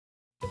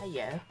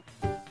Yeah.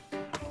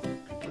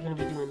 We're gonna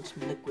be doing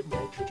some liquid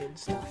nitrogen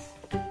stuff.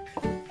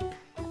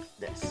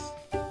 This.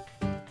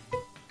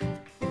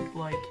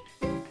 Like,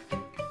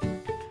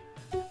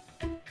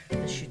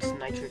 this shoots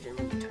nitrogen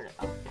when you turn it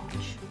up.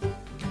 Watch.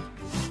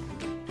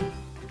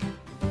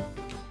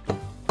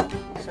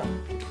 So, I'm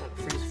gonna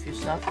freeze a few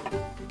stuff.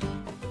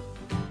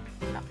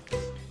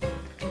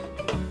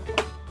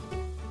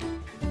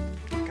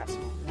 Got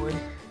some wood.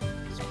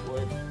 Some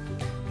wood.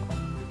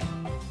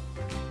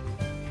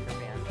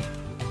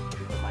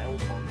 My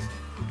old ones.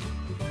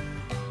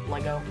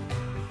 Lego.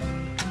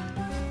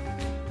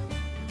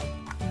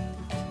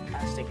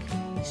 Plastic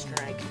Easter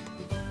egg.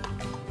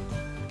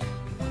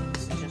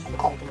 This is just for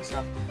holding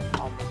stuff.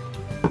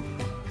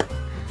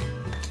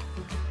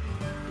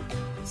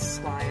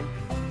 Slime.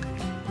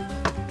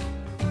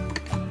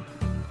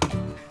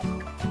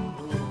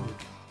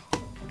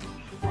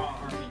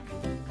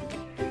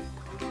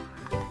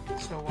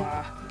 So,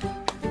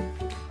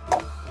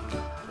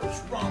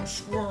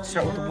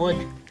 start with the wood.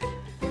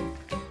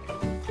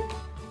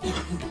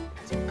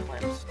 Some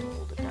clamps to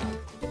hold it down.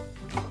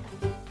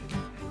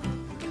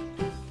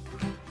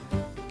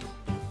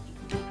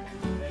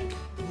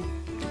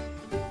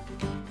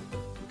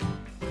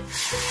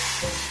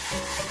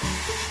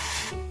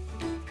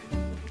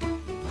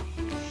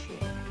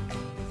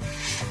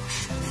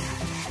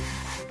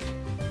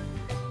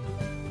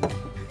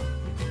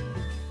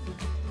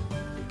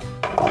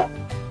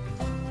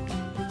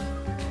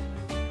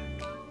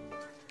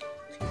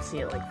 See,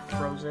 it like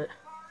froze it.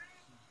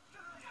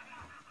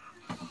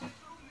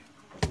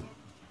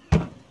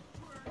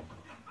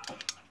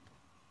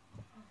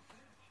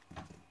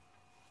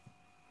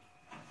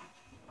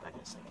 Back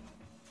in a second.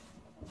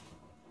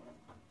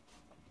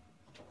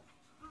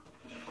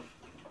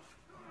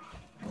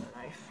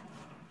 Knife.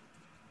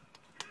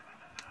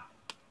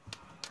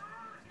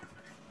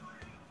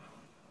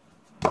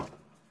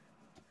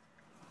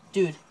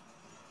 Dude,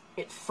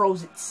 it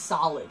froze it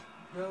solid.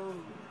 No.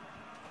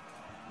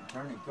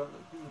 Turning color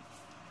too.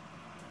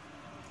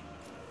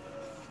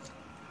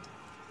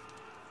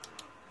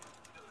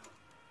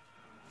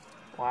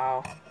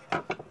 Wow.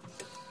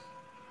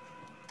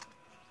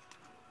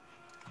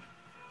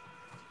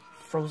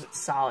 Froze it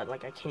solid,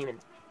 like I can't even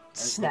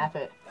snap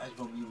it. That's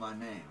gonna be my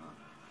name, huh?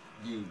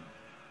 You.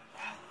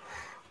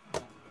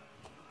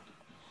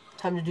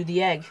 Time to do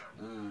the egg.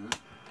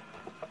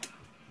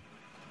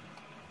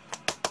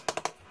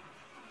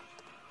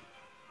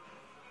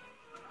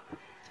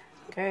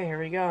 Okay, here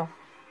we go.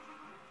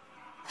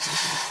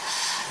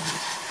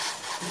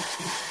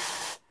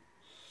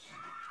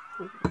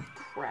 Holy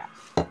crap.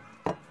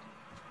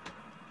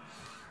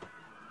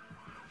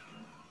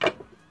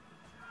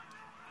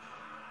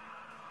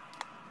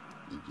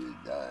 You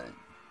just died.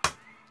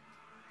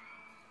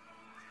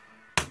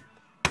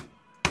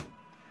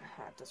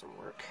 That doesn't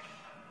work.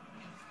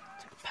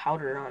 It's like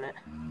powder on it.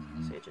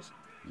 So it just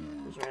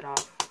goes right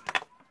off.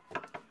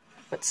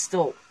 But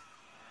still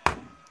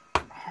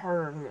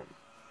harder than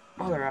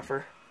mother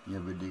effer. Yeah,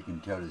 but you can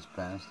tell it's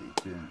plastic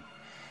too.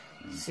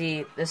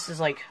 See, this is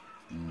like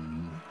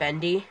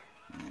bendy.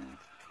 Yeah.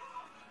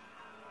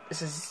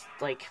 This is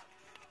like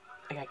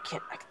I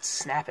can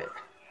snap it.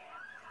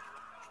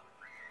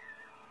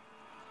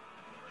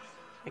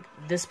 Like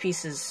this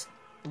piece is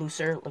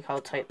looser. Look how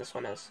tight this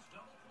one is.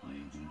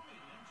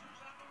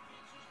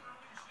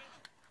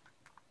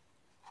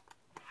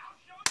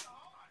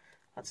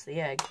 That's the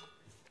egg.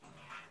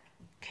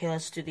 Okay,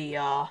 let's do the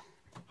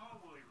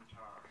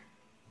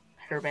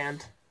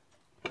hairband.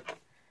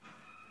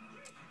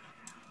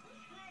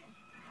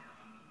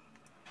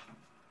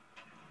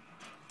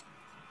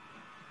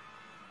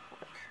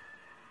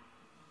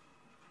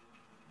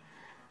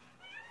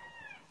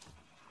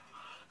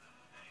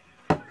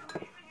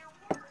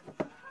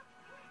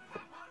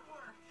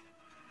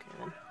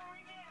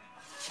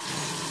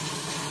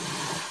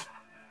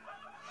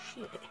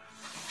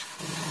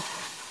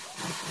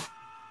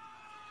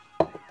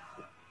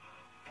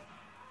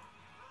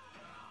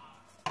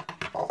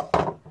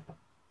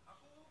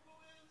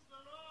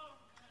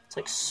 It's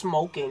like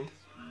smoking.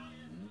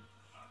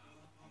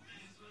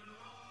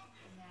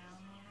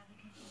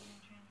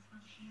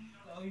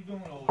 What are you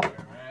doing over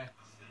there, man?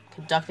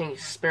 Conducting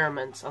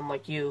experiments,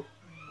 unlike you.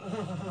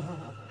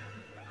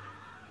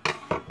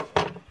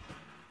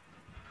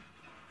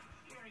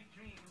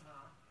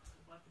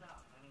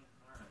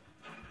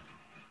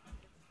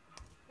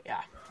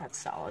 Yeah, that's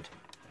solid.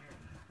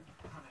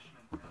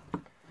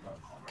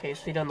 Okay,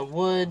 so we done the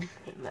wood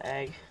and the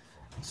egg.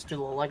 Let's do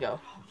the Lego.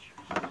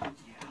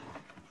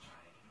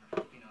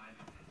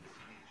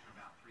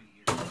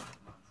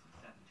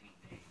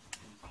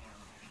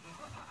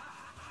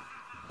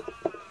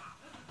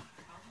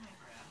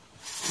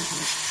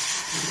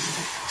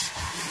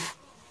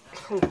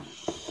 Holy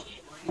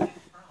shit.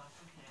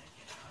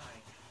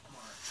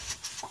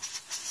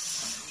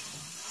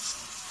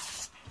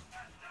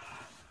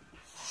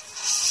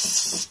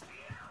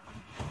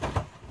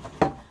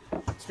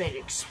 It's made it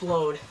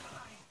explode.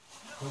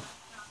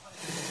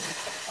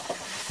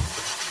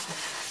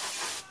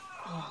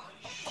 Holy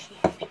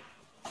shit.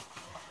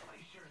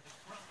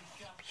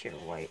 pure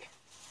white.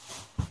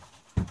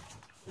 Take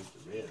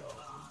the red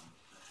off.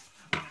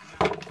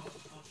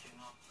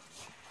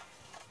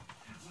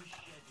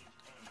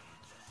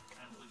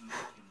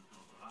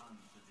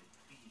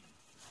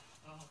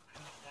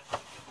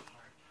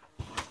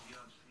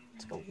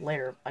 It's like a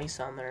layer of ice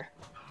on there.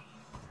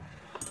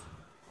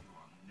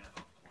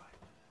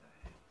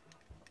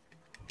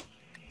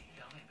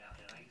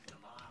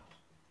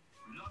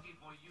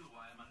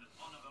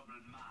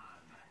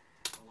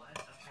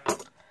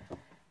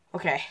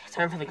 Okay,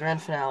 time for the grand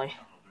finale.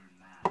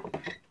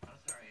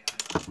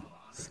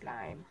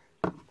 Slime.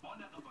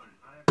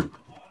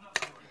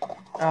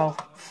 Oh,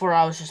 before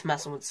I was just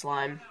messing with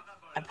slime.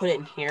 I put it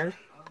in here.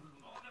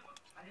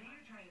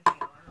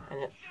 And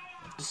it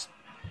just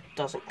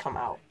doesn't come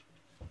out.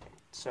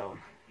 So,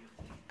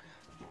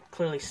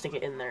 clearly stick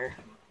it in there.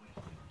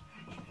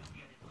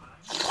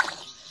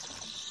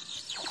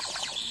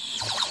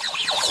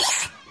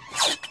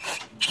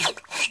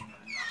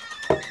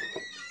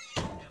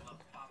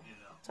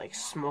 It's like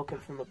smoking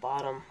from the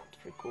bottom. It's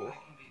pretty cool.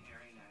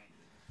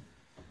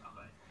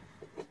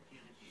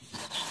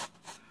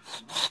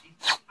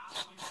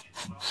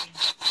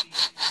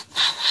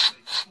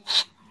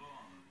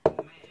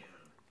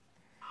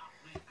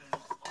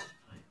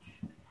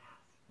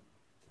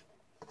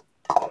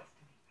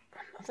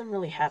 Nothing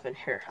really happened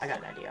here. I got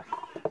an idea.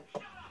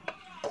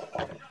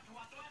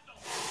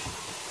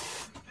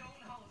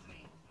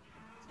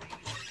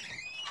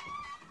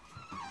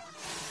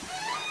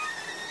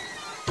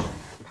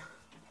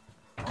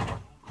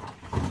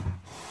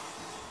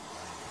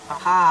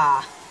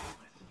 Aha!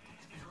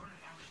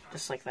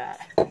 Just like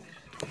that. We'll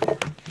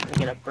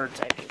get a bird's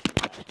eye view from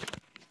that.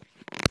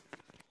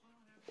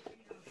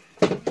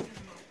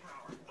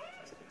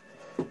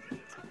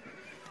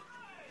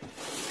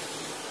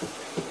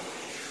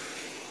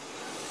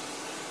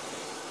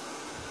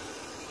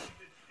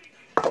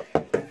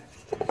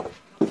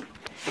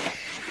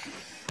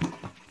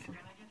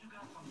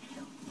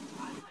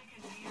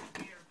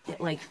 It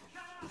like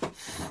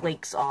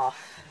flakes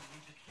off.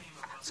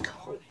 It's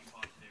cold.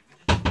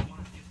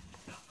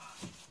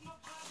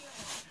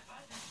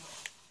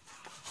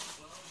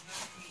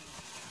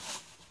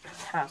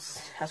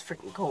 House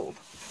freaking cold.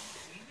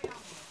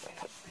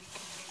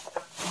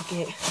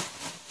 Okay.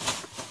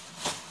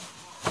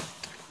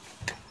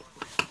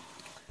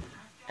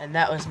 And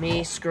that was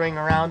me screwing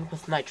around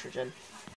with nitrogen.